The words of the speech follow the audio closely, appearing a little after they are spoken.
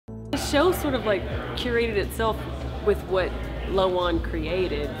show sort of like curated itself with what Loan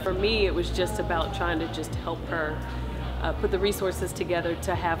created. For me, it was just about trying to just help her put the resources together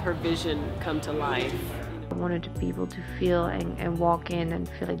to have her vision come to life. I wanted people to feel and walk in and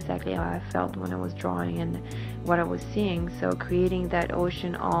feel exactly how I felt when I was drawing and what I was seeing. So creating that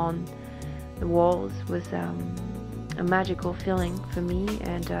ocean on the walls was a magical feeling for me,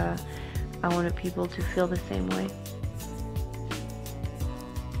 and I wanted people to feel the same way.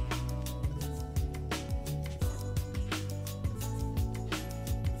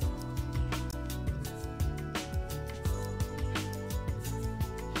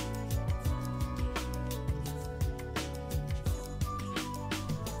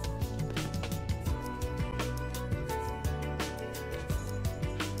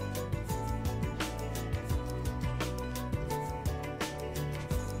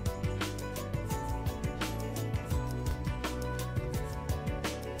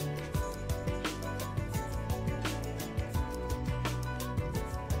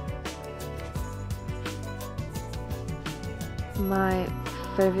 My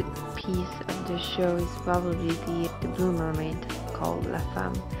favorite piece of the show is probably the Blue Mermaid called La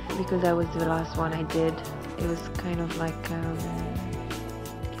Femme, because that was the last one I did. It was kind of like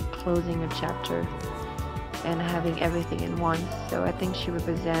closing a chapter and having everything in one. So I think she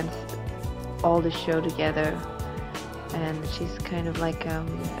represents all the show together, and she's kind of like a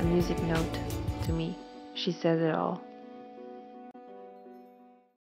music note to me. She says it all.